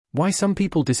Why some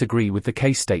people disagree with the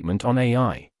CAIS statement on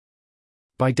AI.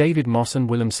 By David Moss and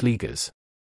WillemSleegers.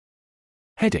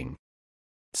 Heading.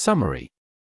 Summary.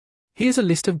 Here's a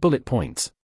list of bullet points.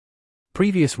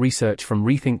 Previous research from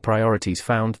Rethink Priorities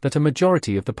found that a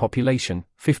majority of the population,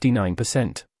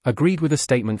 59%, agreed with a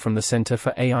statement from the Center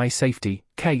for AI Safety,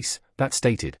 CAIS, that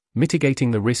stated,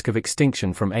 mitigating the risk of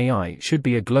extinction from AI should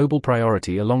be a global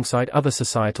priority alongside other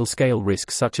societal scale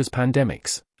risks such as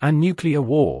pandemics and nuclear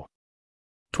war.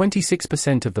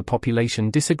 26% of the population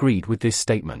disagreed with this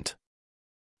statement.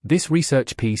 This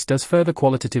research piece does further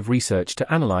qualitative research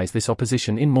to analyze this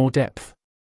opposition in more depth.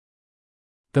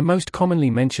 The most commonly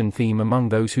mentioned theme among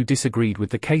those who disagreed with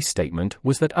the CAIS statement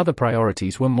was that other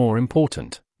priorities were more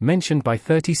important, mentioned by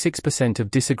 36% of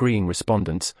disagreeing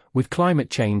respondents, with climate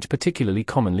change particularly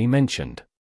commonly mentioned.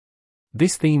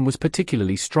 This theme was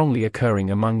particularly strongly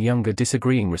occurring among younger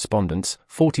disagreeing respondents,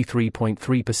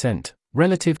 43.3%,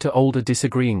 relative to older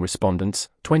disagreeing respondents,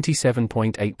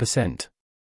 27.8%.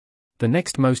 The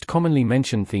next most commonly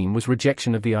mentioned theme was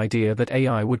rejection of the idea that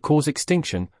AI would cause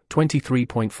extinction,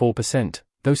 23.4%,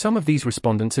 though some of these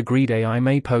respondents agreed AI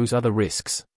may pose other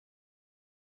risks.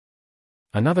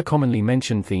 Another commonly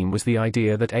mentioned theme was the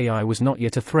idea that AI was not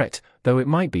yet a threat, though it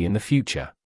might be in the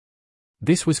future.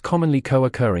 This was commonly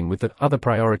co-occurring with the other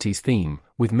priorities theme,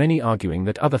 with many arguing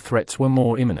that other threats were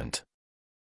more imminent.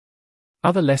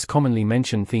 Other less commonly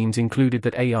mentioned themes included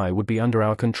that AI would be under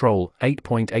our control,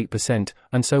 8.8%,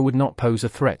 and so would not pose a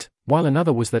threat, while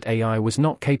another was that AI was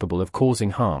not capable of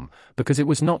causing harm, because it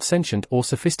was not sentient or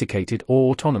sophisticated or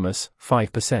autonomous,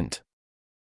 5%.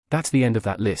 That's the end of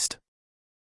that list.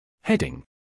 Heading.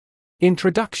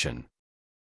 Introduction.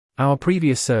 Our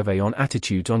previous survey on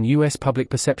attitudes on U.S. public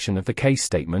perception of the CAIS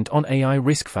statement on AI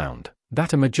risk found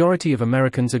that a majority of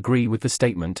Americans agree with the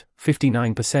statement,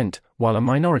 59%, while a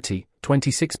minority,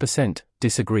 26%,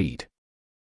 disagreed.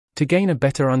 To gain a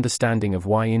better understanding of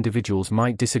why individuals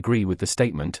might disagree with the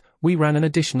statement, we ran an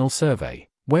additional survey,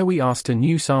 where we asked a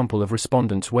new sample of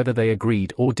respondents whether they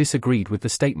agreed or disagreed with the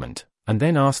statement, and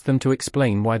then asked them to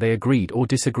explain why they agreed or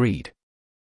disagreed.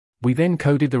 We then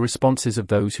coded the responses of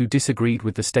those who disagreed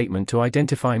with the statement to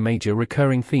identify major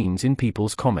recurring themes in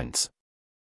people's comments.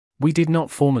 We did not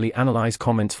formally analyze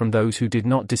comments from those who did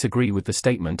not disagree with the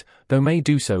statement, though may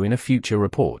do so in a future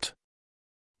report.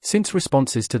 Since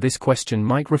responses to this question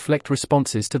might reflect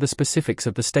responses to the specifics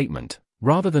of the statement,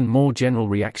 rather than more general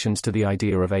reactions to the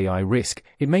idea of AI risk,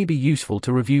 it may be useful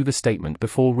to review the statement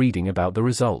before reading about the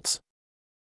results.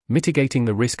 Mitigating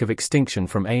the risk of extinction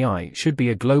from AI should be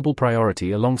a global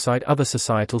priority alongside other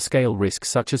societal scale risks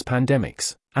such as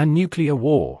pandemics and nuclear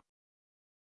war.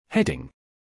 Heading.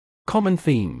 Common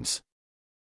themes.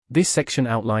 This section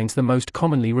outlines the most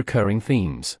commonly recurring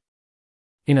themes.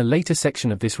 In a later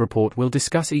section of this report we'll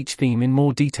discuss each theme in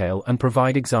more detail and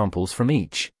provide examples from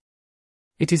each.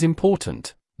 It is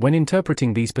important, when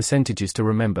interpreting these percentages, to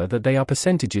remember that they are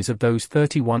percentages of those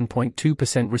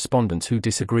 31.2% respondents who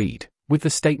disagreed with the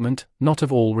statement, not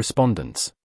of all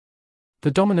respondents.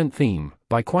 The dominant theme,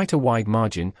 by quite a wide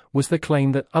margin, was the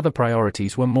claim that other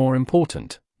priorities were more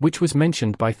important, which was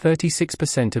mentioned by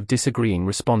 36% of disagreeing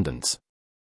respondents.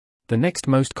 The next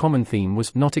most common theme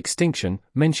was not extinction,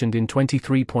 mentioned in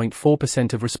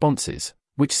 23.4% of responses,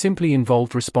 which simply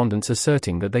involved respondents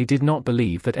asserting that they did not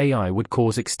believe that AI would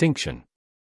cause extinction.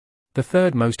 The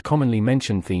third most commonly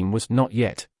mentioned theme was not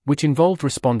yet, which involved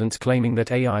respondents claiming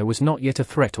that AI was not yet a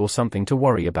threat or something to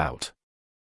worry about.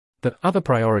 The other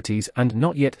priorities and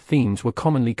not yet themes were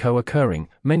commonly co-occurring,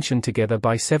 mentioned together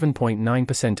by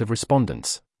 7.9% of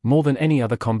respondents, more than any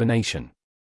other combination.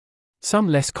 Some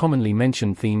less commonly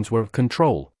mentioned themes were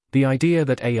control, the idea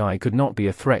that AI could not be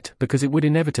a threat because it would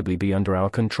inevitably be under our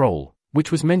control,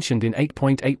 which was mentioned in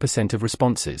 8.8% of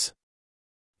responses.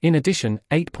 In addition,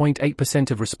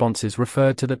 8.8% of responses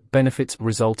referred to the benefits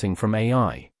resulting from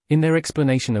AI in their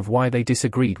explanation of why they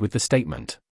disagreed with the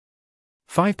statement.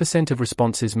 5% of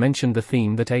responses mentioned the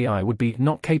theme that AI would be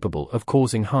not capable of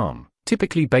causing harm,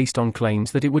 typically based on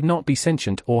claims that it would not be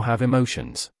sentient or have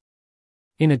emotions.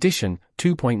 In addition,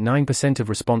 2.9% of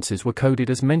responses were coded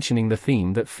as mentioning the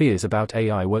theme that fears about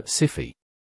AI were sci-fi.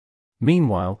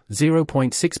 Meanwhile,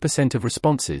 0.6% of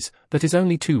responses, that is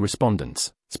only 2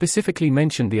 respondents, specifically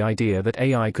mentioned the idea that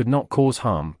AI could not cause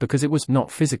harm because it was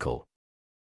not physical.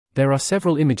 There are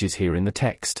several images here in the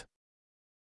text.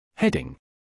 Heading.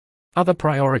 Other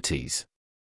priorities.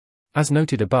 As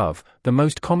noted above, the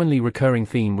most commonly recurring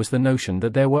theme was the notion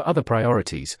that there were other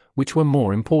priorities, which were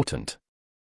more important.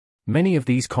 Many of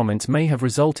these comments may have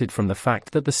resulted from the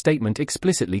fact that the statement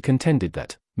explicitly contended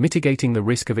that mitigating the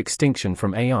risk of extinction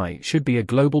from AI should be a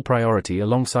global priority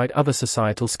alongside other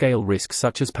societal scale risks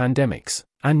such as pandemics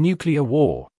and nuclear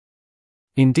war.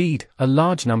 Indeed, a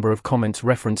large number of comments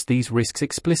reference these risks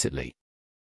explicitly.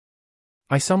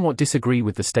 I somewhat disagree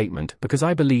with the statement because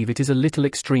I believe it is a little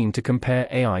extreme to compare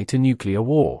AI to nuclear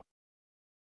war.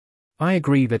 I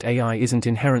agree that AI isn't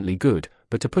inherently good,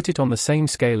 but to put it on the same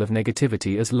scale of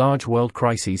negativity as large world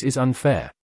crises is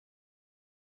unfair.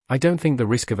 I don't think the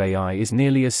risk of AI is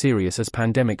nearly as serious as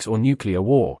pandemics or nuclear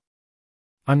war.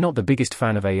 I'm not the biggest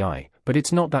fan of AI, but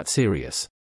it's not that serious.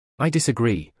 I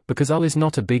disagree, because AI is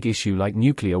not a big issue like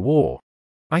nuclear war.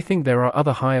 I think there are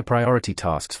other higher priority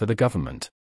tasks for the government.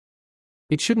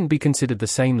 It shouldn't be considered the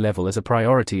same level as a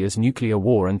priority as nuclear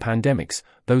war and pandemics.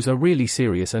 Those are really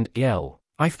serious and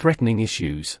life-threatening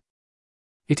issues.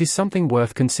 It is something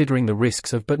worth considering the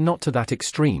risks of, but not to that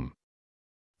extreme.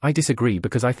 I disagree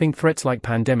because I think threats like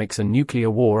pandemics and nuclear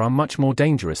war are much more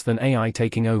dangerous than AI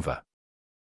taking over.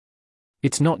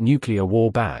 It's not nuclear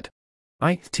war bad.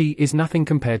 IT is nothing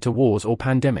compared to wars or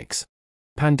pandemics.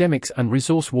 Pandemics and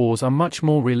resource wars are much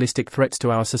more realistic threats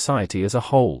to our society as a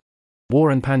whole. War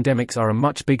and pandemics are a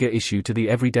much bigger issue to the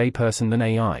everyday person than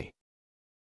AI.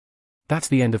 That's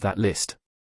the end of that list.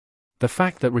 The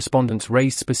fact that respondents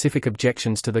raised specific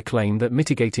objections to the claim that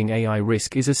mitigating AI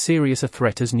risk is as serious a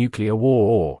threat as nuclear war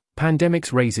or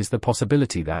pandemics raises the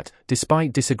possibility that,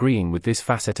 despite disagreeing with this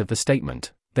facet of the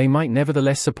statement, they might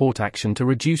nevertheless support action to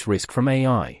reduce risk from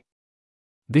AI.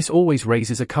 This always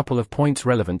raises a couple of points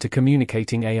relevant to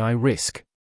communicating AI risk.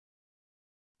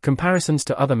 Comparisons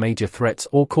to other major threats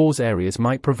or cause areas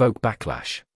might provoke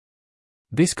backlash.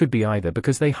 This could be either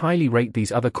because they highly rate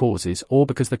these other causes or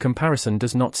because the comparison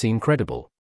does not seem credible.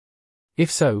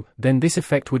 If so, then this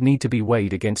effect would need to be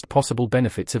weighed against possible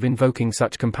benefits of invoking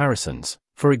such comparisons,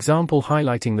 for example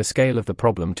highlighting the scale of the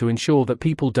problem to ensure that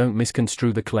people don't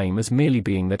misconstrue the claim as merely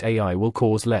being that AI will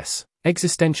cause less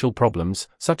existential problems,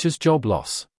 such as job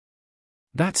loss.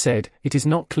 That said, it is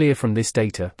not clear from this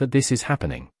data that this is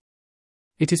happening.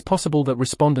 It is possible that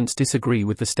respondents disagree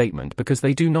with the statement because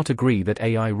they do not agree that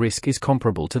AI risk is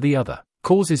comparable to the other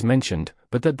causes mentioned,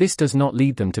 but that this does not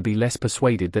lead them to be less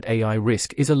persuaded that AI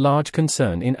risk is a large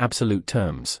concern in absolute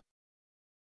terms.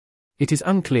 It is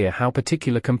unclear how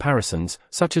particular comparisons,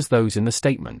 such as those in the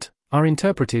statement, are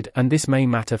interpreted, and this may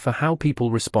matter for how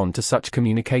people respond to such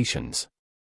communications.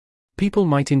 People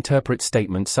might interpret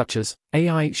statements such as,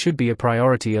 AI should be a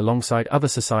priority alongside other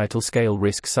societal scale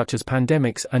risks such as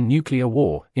pandemics and nuclear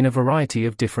war, in a variety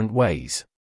of different ways.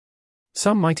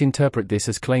 Some might interpret this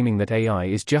as claiming that AI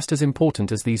is just as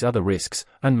important as these other risks,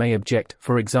 and may object.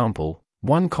 For example,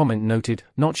 one comment noted,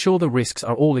 "Not sure the risks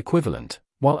are all equivalent,"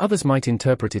 while others might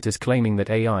interpret it as claiming that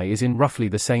AI is in roughly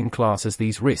the same class as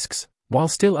these risks, while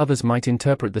still others might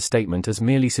interpret the statement as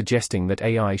merely suggesting that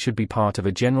AI should be part of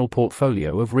a general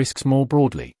portfolio of risks more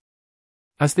broadly.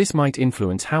 As this might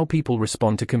influence how people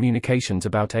respond to communications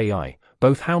about AI,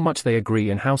 both how much they agree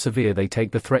and how severe they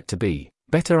take the threat to be,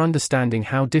 better understanding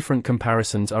how different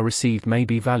comparisons are received may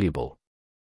be valuable.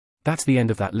 That's the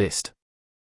end of that list.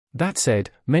 That said,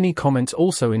 many comments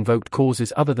also invoked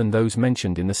causes other than those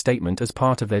mentioned in the statement as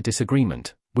part of their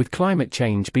disagreement, with climate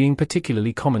change being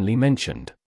particularly commonly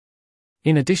mentioned.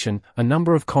 In addition, a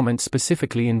number of comments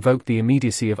specifically invoked the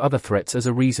immediacy of other threats as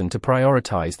a reason to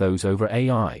prioritize those over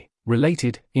AI,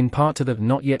 related, in part to the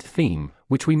not yet theme,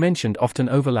 which we mentioned often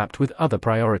overlapped with other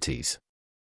priorities.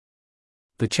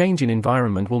 The change in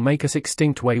environment will make us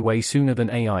extinct way sooner than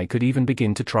AI could even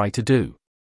begin to try to do.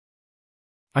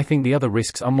 I think the other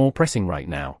risks are more pressing right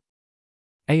now.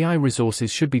 AI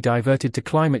resources should be diverted to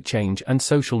climate change and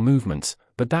social movements,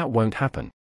 but that won't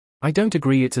happen. I don't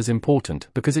agree it's as important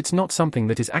because it's not something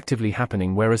that is actively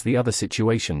happening whereas the other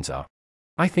situations are.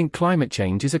 I think climate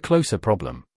change is a closer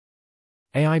problem.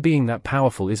 AI being that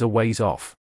powerful is a ways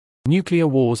off. Nuclear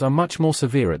wars are much more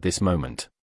severe at this moment.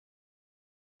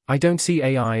 I don't see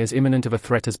AI as imminent of a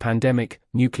threat as pandemic,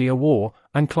 nuclear war,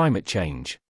 and climate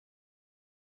change.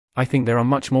 I think there are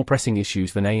much more pressing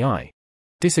issues than AI.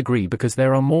 Disagree because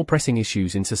there are more pressing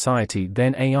issues in society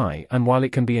than AI, and while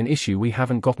it can be an issue we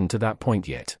haven't gotten to that point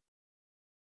yet.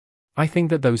 I think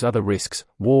that those other risks,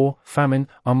 war, famine,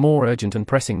 are more urgent and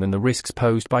pressing than the risks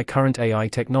posed by current AI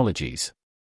technologies.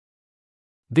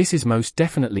 This is most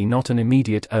definitely not an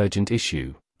immediate urgent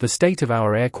issue. The state of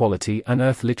our air quality and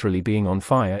Earth literally being on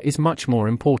fire is much more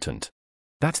important.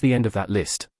 That's the end of that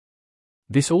list.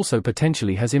 This also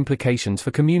potentially has implications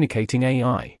for communicating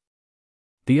AI.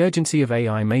 The urgency of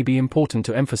AI may be important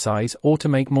to emphasize or to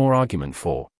make more argument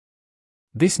for.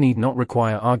 This need not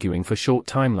require arguing for short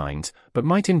timelines, but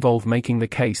might involve making the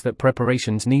case that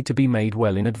preparations need to be made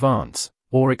well in advance,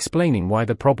 or explaining why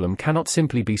the problem cannot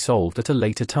simply be solved at a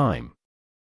later time.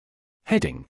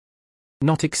 Heading: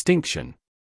 Not extinction.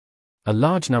 A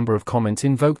large number of comments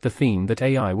invoked the theme that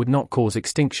AI would not cause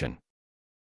extinction.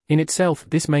 In itself,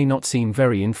 this may not seem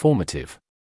very informative.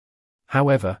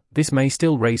 However, this may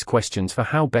still raise questions for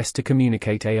how best to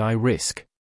communicate AI risk.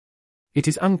 It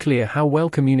is unclear how well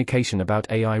communication about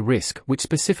AI risk, which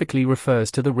specifically refers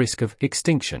to the risk of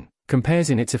extinction, compares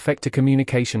in its effect to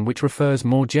communication which refers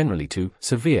more generally to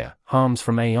severe harms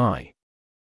from AI.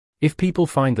 If people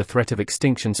find the threat of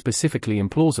extinction specifically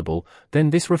implausible,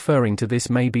 then this referring to this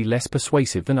may be less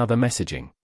persuasive than other messaging.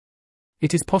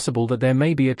 It is possible that there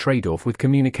may be a trade-off with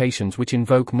communications which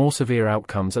invoke more severe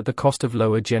outcomes at the cost of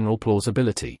lower general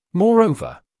plausibility.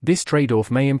 Moreover, this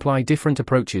trade-off may imply different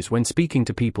approaches when speaking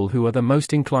to people who are the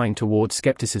most inclined towards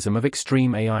skepticism of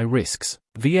extreme AI risks,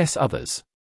 vs others.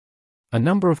 A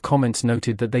number of comments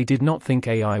noted that they did not think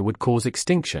AI would cause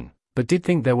extinction, but did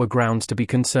think there were grounds to be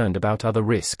concerned about other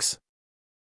risks.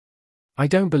 I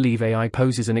don't believe AI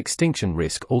poses an extinction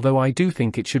risk, although I do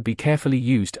think it should be carefully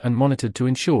used and monitored to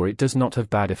ensure it does not have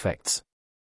bad effects.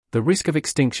 The risk of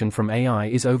extinction from AI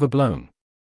is overblown.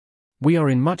 We are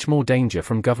in much more danger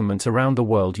from governments around the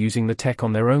world using the tech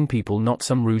on their own people, not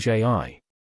some rouge AI.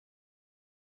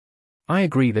 I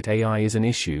agree that AI is an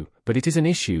issue, but it is an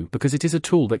issue because it is a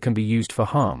tool that can be used for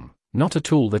harm, not a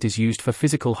tool that is used for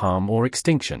physical harm or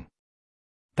extinction.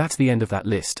 That's the end of that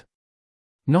list.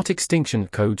 Not extinction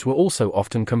codes were also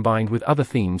often combined with other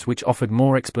themes which offered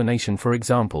more explanation, for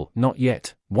example, not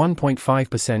yet,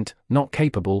 1.5%, not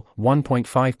capable,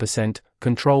 1.5%,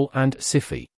 control and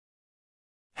SIFI.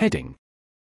 Heading: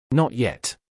 Not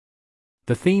yet.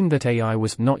 The theme that AI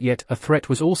was not yet a threat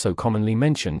was also commonly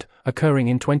mentioned, occurring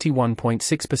in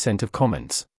 21.6% of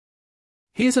comments.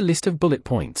 Here's a list of bullet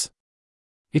points.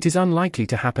 It is unlikely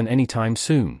to happen anytime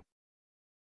soon.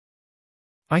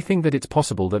 I think that it's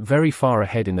possible that very far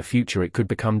ahead in the future it could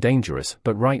become dangerous,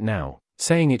 but right now,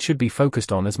 saying it should be focused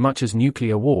on as much as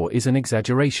nuclear war is an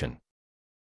exaggeration.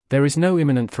 There is no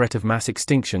imminent threat of mass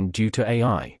extinction due to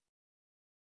AI.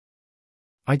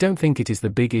 I don't think it is the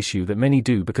big issue that many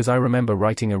do, because I remember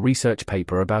writing a research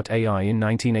paper about AI in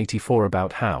 1984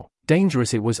 about how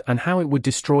dangerous it was and how it would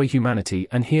destroy humanity,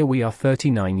 and here we are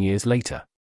 39 years later.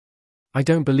 I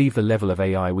don't believe the level of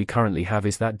AI we currently have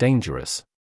is that dangerous.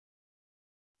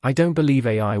 I don't believe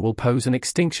AI will pose an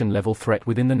extinction-level threat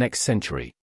within the next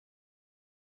century.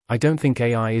 I don't think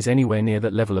AI is anywhere near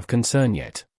that level of concern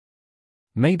yet.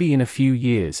 Maybe in a few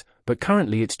years, but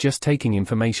currently it's just taking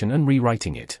information and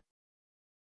rewriting it.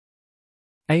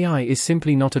 AI is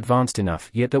simply not advanced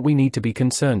enough yet that we need to be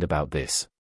concerned about this.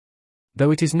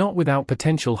 Though it is not without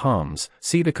potential harms,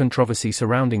 see the controversy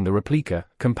surrounding the replica,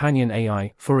 companion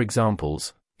AI, for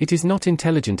examples, it is not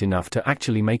intelligent enough to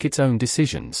actually make its own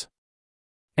decisions.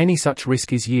 Any such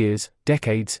risk is years,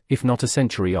 decades, if not a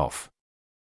century off.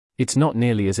 It's not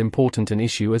nearly as important an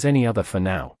issue as any other for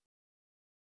now.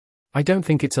 I don't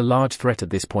think it's a large threat at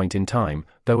this point in time,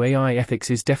 though AI ethics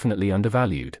is definitely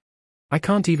undervalued. I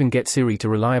can't even get Siri to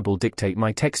reliably dictate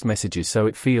my text messages, so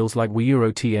it feels like we're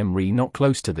TM not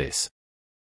close to this.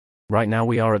 Right now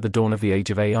we are at the dawn of the age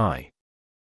of AI.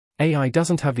 AI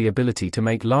doesn't have the ability to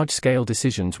make large-scale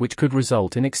decisions which could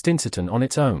result in extinction on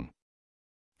its own.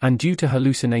 And due to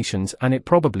hallucinations, and it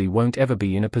probably won't ever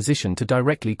be in a position to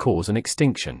directly cause an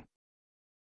extinction.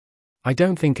 I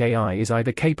don't think AI is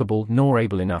either capable nor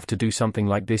able enough to do something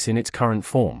like this in its current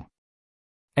form.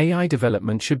 AI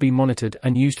development should be monitored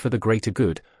and used for the greater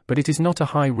good, but it is not a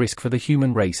high risk for the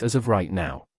human race as of right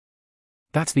now.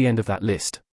 That's the end of that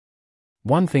list.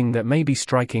 One thing that may be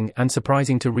striking and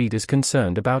surprising to readers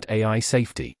concerned about AI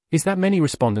safety is that many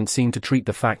respondents seem to treat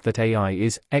the fact that AI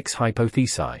is ex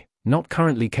hypothesi, not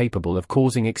currently capable of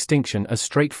causing extinction, as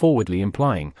straightforwardly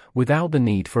implying, without the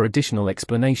need for additional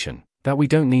explanation, that we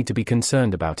don't need to be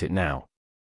concerned about it now.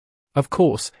 Of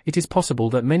course, it is possible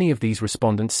that many of these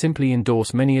respondents simply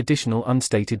endorse many additional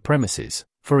unstated premises,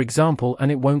 for example,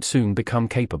 and it won't soon become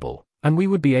capable, and we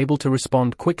would be able to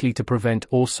respond quickly to prevent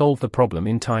or solve the problem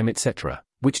in time, etc.,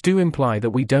 which do imply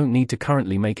that we don't need to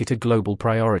currently make it a global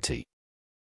priority.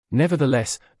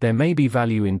 Nevertheless, there may be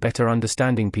value in better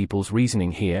understanding people's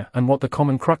reasoning here and what the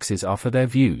common cruxes are for their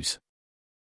views.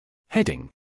 Heading: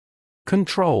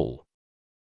 Control.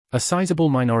 A sizable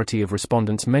minority of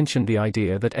respondents mentioned the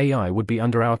idea that AI would be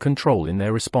under our control in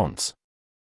their response.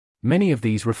 Many of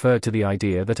these referred to the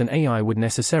idea that an AI would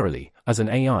necessarily, as an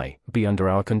AI, be under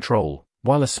our control,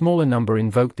 while a smaller number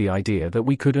invoked the idea that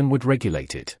we could and would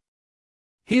regulate it.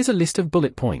 Here's a list of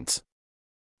bullet points.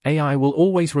 AI will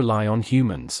always rely on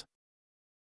humans.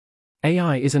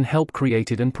 AI is an help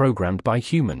created and programmed by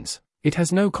humans. It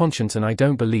has no conscience, and I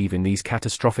don't believe in these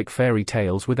catastrophic fairy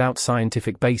tales without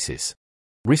scientific basis.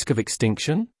 Risk of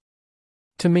extinction?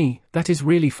 To me, that is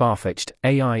really far-fetched.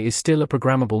 AI is still a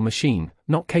programmable machine,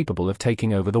 not capable of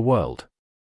taking over the world.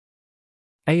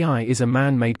 AI is a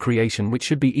man-made creation which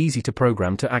should be easy to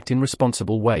program to act in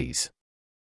responsible ways.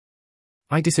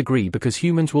 I disagree because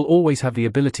humans will always have the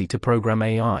ability to program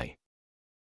AI.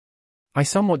 I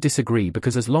somewhat disagree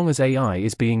because as long as AI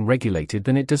is being regulated,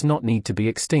 then it does not need to be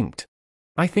extinct.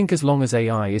 I think as long as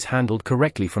AI is handled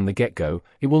correctly from the get-go,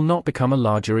 it will not become a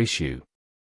larger issue.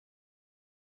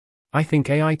 I think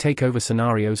AI takeover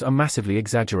scenarios are massively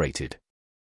exaggerated.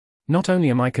 Not only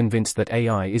am I convinced that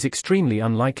AI is extremely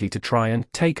unlikely to try and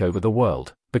take over the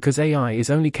world, because AI is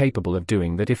only capable of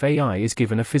doing that if AI is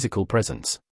given a physical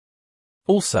presence.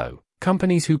 Also,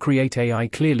 companies who create AI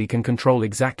clearly can control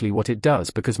exactly what it does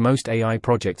because most AI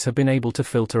projects have been able to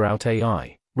filter out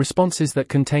AI responses that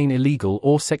contain illegal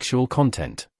or sexual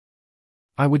content.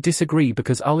 I would disagree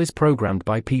because AI is programmed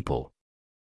by people.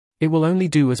 It will only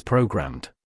do as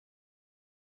programmed.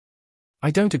 I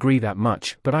don't agree that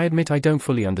much, but I admit I don't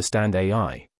fully understand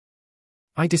AI.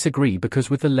 I disagree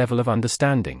because with the level of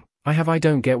understanding I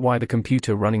don't get why the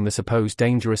computer running the supposed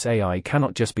dangerous AI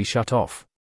cannot just be shut off.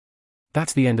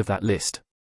 That's the end of that list.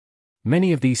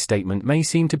 Many of these statements may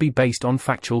seem to be based on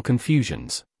factual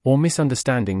confusions, or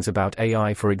misunderstandings about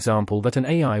AI, for example that an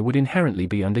AI would inherently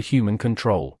be under human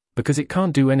control, because it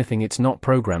can't do anything it's not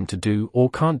programmed to do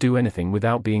or can't do anything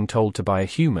without being told to by a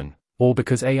human, or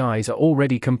because AIs are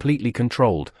already completely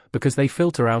controlled, because they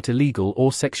filter out illegal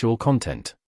or sexual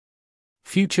content.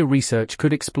 Future research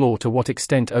could explore to what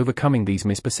extent overcoming these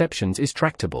misperceptions is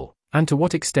tractable, and to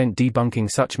what extent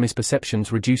debunking such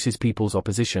misperceptions reduces people's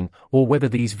opposition, or whether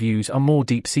these views are more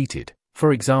deep-seated,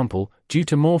 for example, due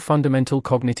to more fundamental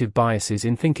cognitive biases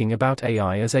in thinking about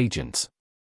AI as agents.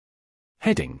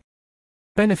 Heading: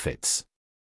 Benefits.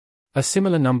 A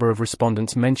similar number of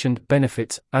respondents mentioned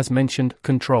benefits as mentioned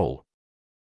control.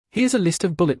 Here's a list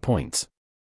of bullet points.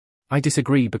 I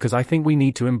disagree because I think we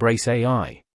need to embrace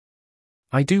AI.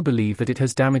 I do believe that it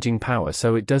has damaging power,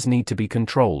 so it does need to be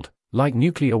controlled, like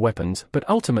nuclear weapons, but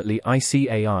ultimately I see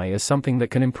AI as something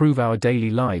that can improve our daily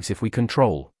lives if we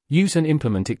control, use and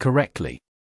implement it correctly.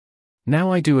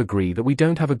 Now I do agree that we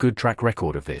don't have a good track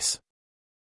record of this.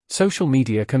 Social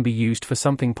media can be used for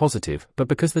something positive, but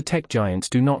because the tech giants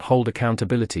do not hold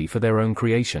accountability for their own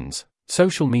creations,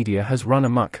 social media has run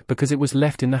amok because it was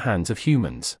left in the hands of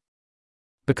humans.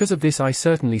 Because of this, I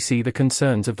certainly see the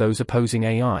concerns of those opposing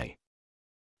AI.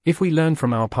 If we learn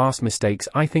from our past mistakes,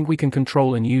 I think we can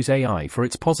control and use AI for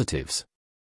its positives.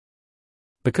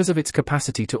 Because of its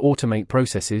capacity to automate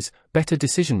processes, better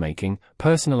decision-making,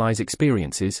 personalize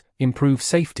experiences, improve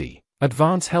safety,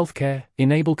 advance healthcare,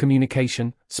 enable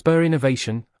communication, spur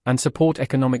innovation, and support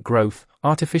economic growth,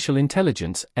 artificial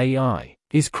intelligence, AI,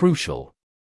 is crucial.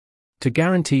 To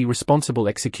guarantee responsible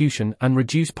execution and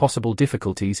reduce possible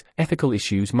difficulties, ethical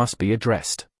issues must be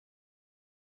addressed.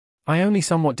 I only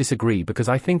somewhat disagree because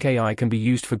I think AI can be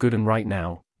used for good, and right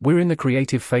now, we're in the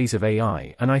creative phase of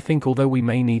AI, and I think although we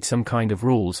may need some kind of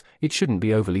rules, it shouldn't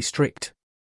be overly strict.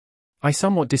 I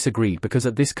somewhat disagree because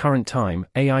at this current time,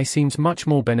 AI seems much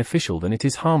more beneficial than it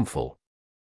is harmful.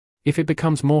 If it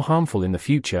becomes more harmful in the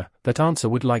future, that answer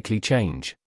would likely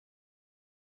change.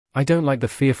 I don't like the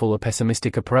fearful or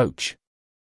pessimistic approach.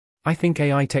 I think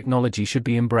AI technology should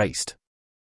be embraced.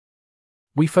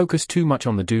 We focus too much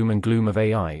on the doom and gloom of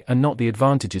AI and not the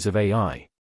advantages of AI.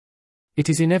 It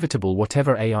is inevitable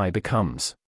whatever AI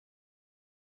becomes.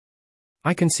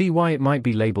 I can see why it might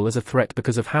be labeled as a threat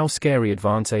because of how scary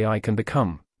advanced AI can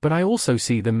become, but I also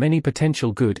see the many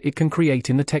potential good it can create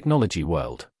in the technology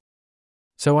world.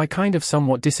 So I kind of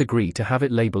somewhat disagree to have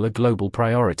it labeled a global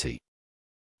priority.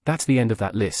 That's the end of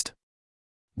that list.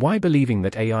 Why believing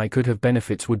that AI could have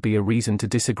benefits would be a reason to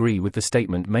disagree with the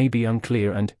statement may be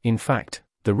unclear, and, in fact,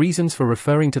 the reasons for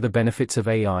referring to the benefits of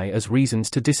AI as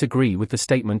reasons to disagree with the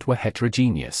statement were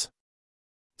heterogeneous.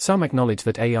 Some acknowledge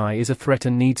that AI is a threat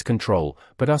and needs control,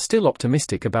 but are still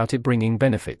optimistic about it bringing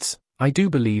benefits. I do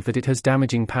believe that it has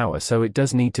damaging power, so it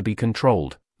does need to be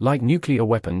controlled, like nuclear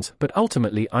weapons, but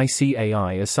ultimately I see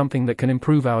AI as something that can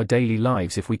improve our daily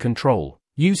lives if we control,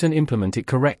 use and implement it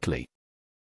correctly.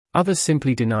 Others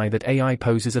simply deny that AI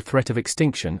poses a threat of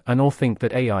extinction and/or think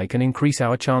that AI can increase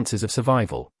our chances of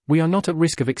survival. We are not at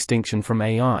risk of extinction from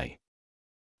AI.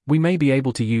 We may be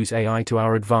able to use AI to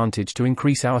our advantage to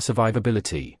increase our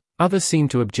survivability. Others seem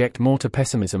to object more to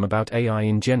pessimism about AI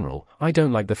in general. I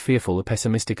don't like the fearful or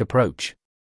pessimistic approach.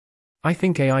 I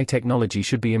think AI technology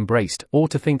should be embraced, or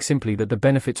to think simply that the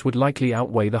benefits would likely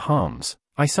outweigh the harms.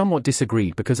 I somewhat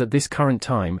disagree because at this current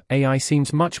time, AI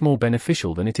seems much more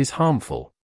beneficial than it is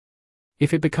harmful.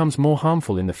 If it becomes more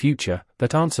harmful in the future,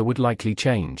 that answer would likely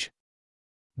change.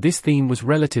 This theme was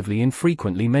relatively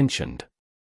infrequently mentioned.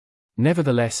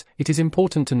 Nevertheless, it is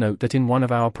important to note that in one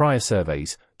of our prior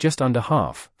surveys, just under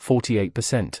half,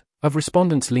 48%, of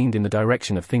respondents leaned in the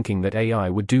direction of thinking that AI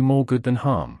would do more good than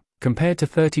harm, compared to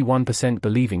 31%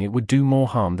 believing it would do more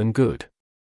harm than good.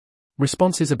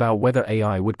 Responses about whether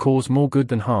AI would cause more good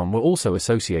than harm were also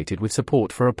associated with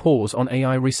support for a pause on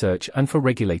AI research and for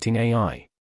regulating AI.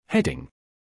 Heading: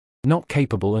 Not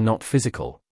capable and not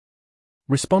physical.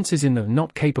 Responses in the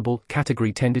not capable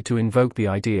category tended to invoke the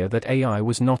idea that AI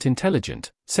was not intelligent,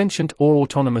 sentient, or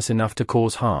autonomous enough to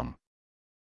cause harm.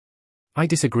 I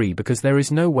disagree because there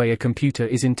is no way a computer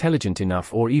is intelligent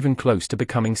enough or even close to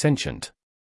becoming sentient.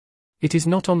 It is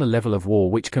not on the level of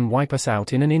war which can wipe us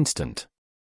out in an instant.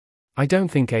 I don't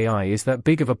think AI is that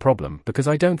big of a problem because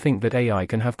I don't think that AI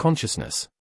can have consciousness.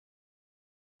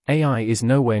 AI is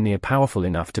nowhere near powerful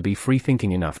enough to be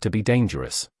free-thinking enough to be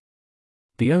dangerous.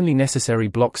 The only necessary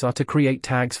blocks are to create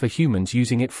tags for humans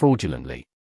using it fraudulently.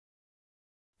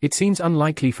 It seems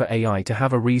unlikely for AI to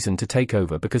have a reason to take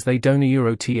over because they don't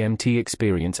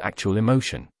experience actual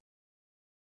emotion.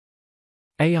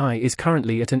 AI is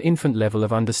currently at an infant level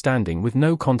of understanding with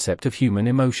no concept of human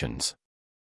emotions.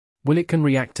 While it can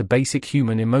react to basic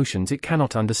human emotions, it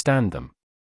cannot understand them.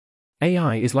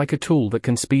 AI is like a tool that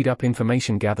can speed up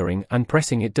information gathering, and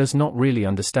pressing it does not really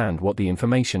understand what the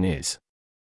information is.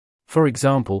 For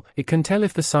example, it can tell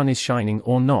if the sun is shining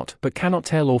or not, but cannot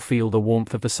tell or feel the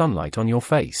warmth of the sunlight on your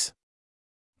face.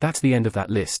 That's the end of that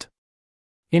list.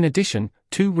 In addition,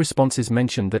 2 responses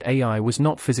mentioned that AI was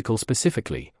not physical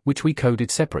specifically, which we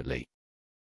coded separately.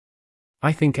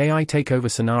 I think AI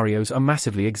takeover scenarios are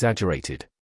massively exaggerated.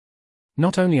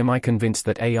 Not only am I convinced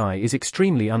that AI is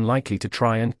extremely unlikely to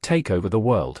try and take over the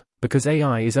world, because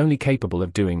AI is only capable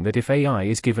of doing that if AI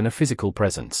is given a physical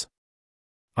presence.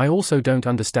 I also don't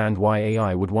understand why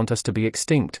AI would want us to be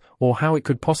extinct, or how it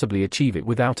could possibly achieve it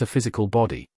without a physical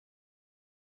body.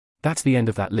 That's the end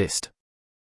of that list.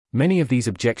 Many of these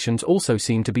objections also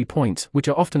seem to be points which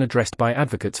are often addressed by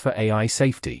advocates for AI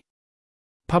safety.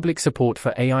 Public support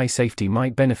for AI safety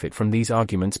might benefit from these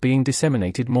arguments being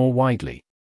disseminated more widely.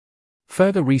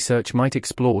 Further research might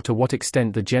explore to what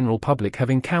extent the general public have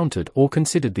encountered or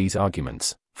considered these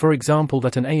arguments, for example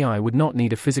that an AI would not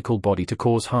need a physical body to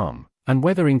cause harm, and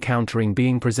whether encountering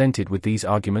being presented with these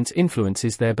arguments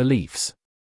influences their beliefs.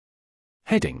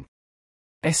 Heading: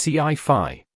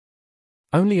 SCI-Fi.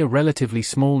 Only a relatively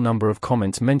small number of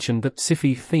comments mentioned the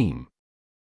sci-fi theme.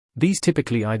 These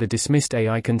typically either dismissed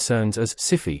AI concerns as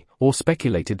sci-fi, or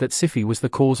speculated that sci-fi was the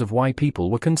cause of why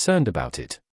people were concerned about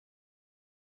it.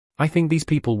 I think these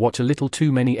people watch a little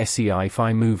too many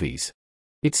SCI-Fi movies.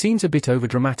 It seems a bit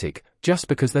overdramatic. Just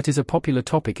because that is a popular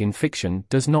topic in fiction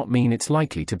does not mean it's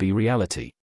likely to be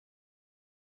reality.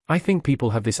 I think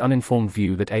people have this uninformed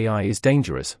view that AI is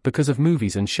dangerous because of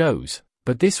movies and shows,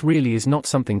 but this really is not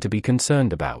something to be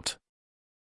concerned about.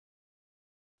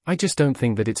 I just don't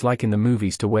think that it's like in the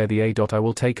movies to where the AI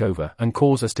will take over and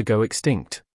cause us to go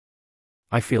extinct.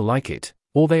 I feel like it.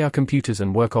 Or they are computers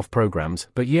and work off programs,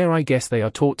 but yeah, I guess they are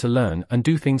taught to learn and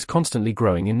do things, constantly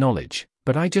growing in knowledge,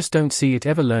 but I just don't see it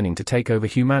ever learning to take over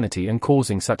humanity and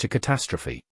causing such a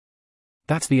catastrophe.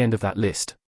 That's the end of that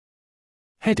list.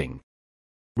 Heading: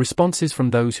 Responses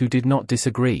from those who did not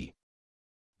disagree.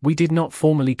 We did not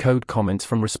formally code comments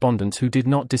from respondents who did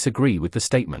not disagree with the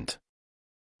statement.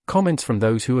 Comments from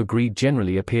those who agreed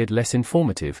generally appeared less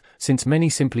informative, since many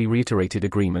simply reiterated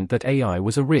agreement that AI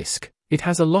was a risk. It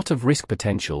has a lot of risk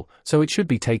potential, so it should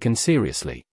be taken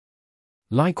seriously.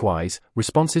 Likewise,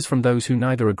 responses from those who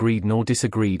neither agreed nor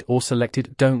disagreed or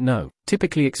selected "don't know"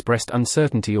 typically expressed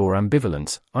uncertainty or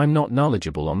ambivalence. I'm not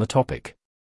knowledgeable on the topic.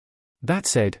 That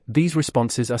said, these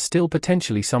responses are still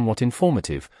potentially somewhat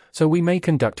informative, so we may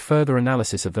conduct further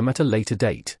analysis of them at a later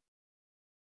date.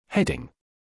 Heading: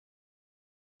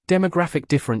 Demographic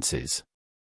differences.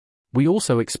 We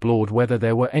also explored whether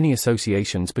there were any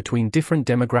associations between different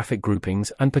demographic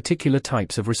groupings and particular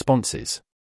types of responses.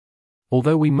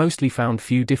 Although we mostly found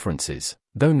few differences,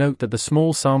 though note that the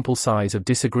small sample size of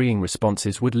disagreeing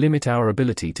responses would limit our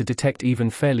ability to detect even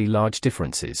fairly large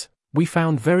differences, we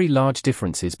found very large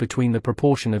differences between the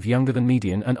proportion of younger than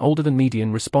median and older than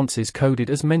median responses coded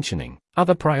as mentioning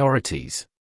other priorities.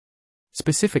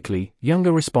 Specifically,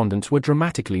 younger respondents were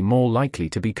dramatically more likely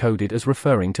to be coded as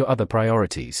referring to other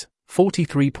priorities,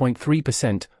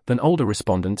 43.3%, than older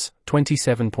respondents,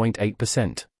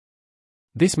 27.8%.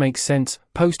 This makes sense,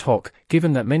 post hoc,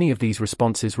 given that many of these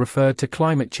responses referred to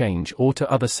climate change or to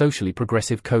other socially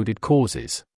progressive coded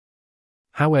causes.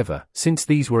 However, since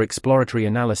these were exploratory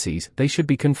analyses, they should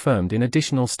be confirmed in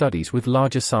additional studies with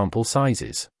larger sample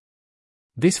sizes.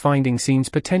 This finding seems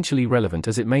potentially relevant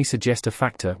as it may suggest a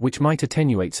factor which might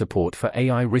attenuate support for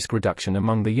AI risk reduction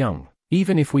among the young,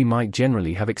 even if we might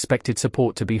generally have expected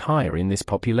support to be higher in this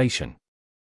population.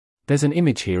 There's an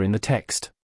image here in the text.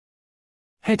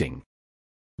 Heading: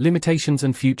 Limitations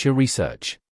and Future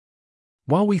Research.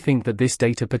 While we think that this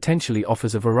data potentially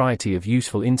offers a variety of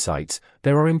useful insights,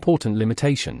 there are important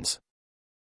limitations.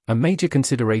 A major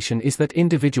consideration is that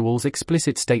individuals'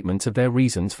 explicit statements of their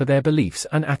reasons for their beliefs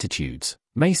and attitudes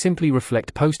may simply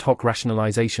reflect post hoc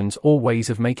rationalizations or ways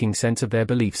of making sense of their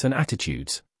beliefs and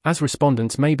attitudes, as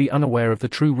respondents may be unaware of the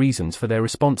true reasons for their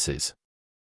responses.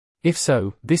 If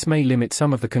so, this may limit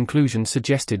some of the conclusions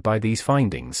suggested by these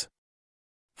findings.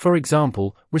 For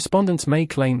example, respondents may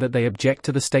claim that they object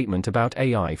to the statement about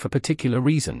AI for particular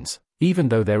reasons, even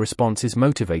though their response is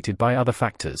motivated by other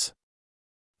factors.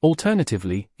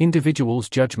 Alternatively, individuals'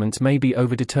 judgments may be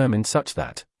overdetermined such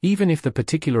that, even if the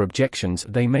particular objections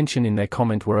they mention in their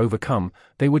comment were overcome,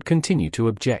 they would continue to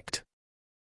object.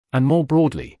 And more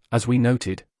broadly, as we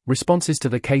noted, responses to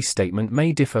the CAIS statement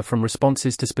may differ from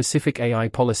responses to specific AI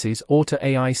policies or to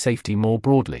AI safety more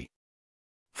broadly.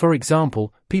 For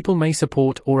example, people may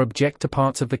support or object to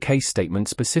parts of the CAIS statement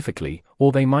specifically,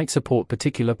 or they might support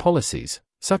particular policies,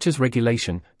 such as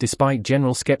regulation, despite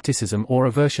general skepticism or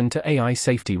aversion to AI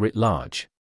safety writ large.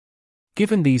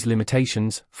 Given these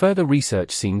limitations, further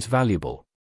research seems valuable.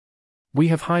 We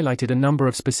have highlighted a number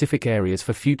of specific areas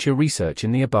for future research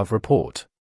in the above report.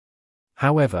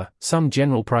 However, some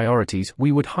general priorities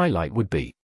we would highlight would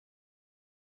be: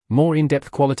 more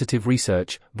in-depth qualitative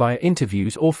research, via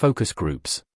interviews or focus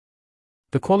groups.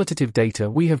 The qualitative data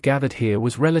we have gathered here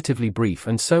was relatively brief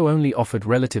and so only offered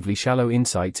relatively shallow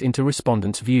insights into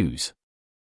respondents' views.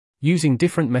 Using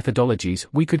different methodologies,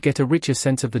 we could get a richer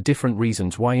sense of the different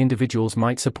reasons why individuals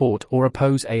might support or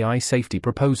oppose AI safety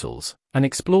proposals, and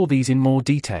explore these in more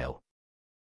detail.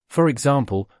 For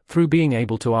example, through being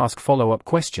able to ask follow-up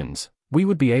questions, we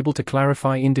would be able to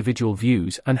clarify individual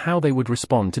views and how they would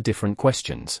respond to different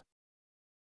questions.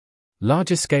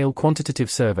 Larger-scale quantitative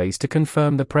surveys to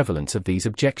confirm the prevalence of these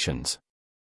objections.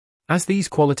 As these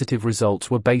qualitative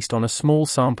results were based on a small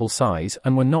sample size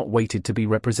and were not weighted to be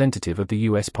representative of the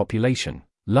US population,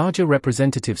 larger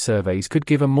representative surveys could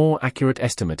give a more accurate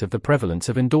estimate of the prevalence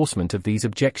of endorsement of these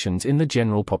objections in the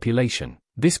general population.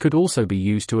 This could also be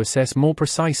used to assess more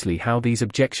precisely how these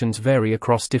objections vary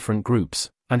across different groups,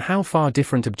 and how far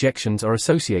different objections are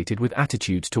associated with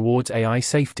attitudes towards AI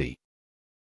safety.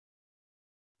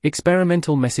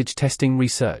 Experimental message testing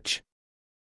research.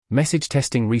 Message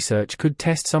testing research could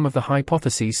test some of the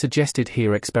hypotheses suggested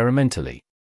here experimentally.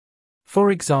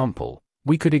 For example,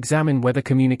 we could examine whether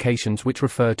communications which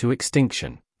refer to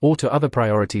extinction, or to other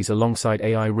priorities alongside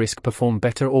AI risk perform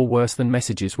better or worse than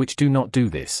messages which do not do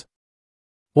this.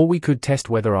 Or we could test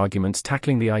whether arguments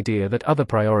tackling the idea that other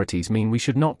priorities mean we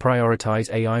should not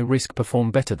prioritize AI risk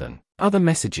perform better than other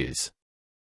messages.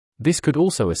 This could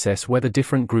also assess whether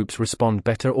different groups respond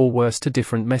better or worse to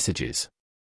different messages.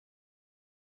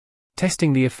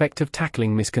 Testing the effect of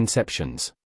tackling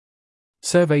misconceptions.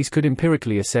 Surveys could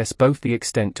empirically assess both the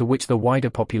extent to which the wider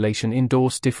population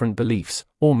endorse different beliefs,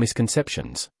 or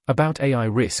misconceptions, about AI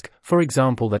risk, for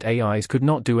example that AIs could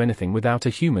not do anything without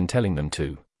a human telling them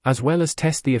to, as well as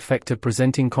test the effect of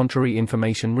presenting contrary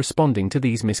information responding to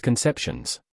these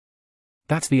misconceptions.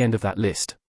 That's the end of that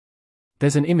list.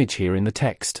 There's an image here in the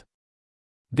text.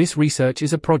 This research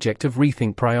is a project of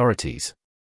Rethink Priorities.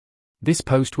 This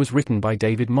post was written by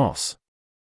David Moss.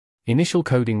 Initial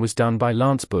coding was done by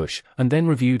Lance Bush, and then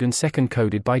reviewed and second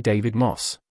coded by David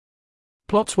Moss.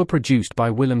 Plots were produced by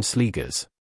WillemSleegers.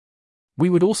 We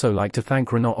would also like to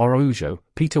thank Renaud Araujo,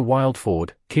 Peter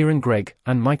Wildford, Kieran Gregg,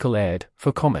 and Michael Aird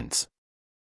for comments.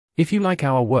 If you like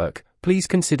our work, please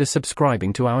consider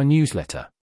subscribing to our newsletter.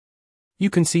 You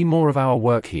can see more of our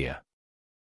work here.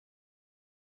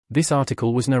 This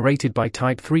article was narrated by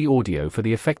Type 3 Audio for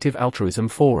the Effective Altruism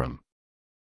Forum.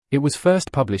 It was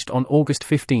first published on August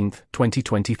 15,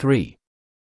 2023.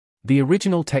 The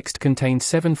original text contained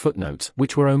 7 footnotes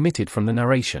which were omitted from the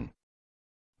narration.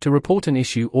 To report an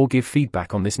issue or give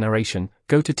feedback on this narration,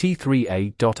 go to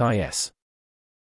t3a.is.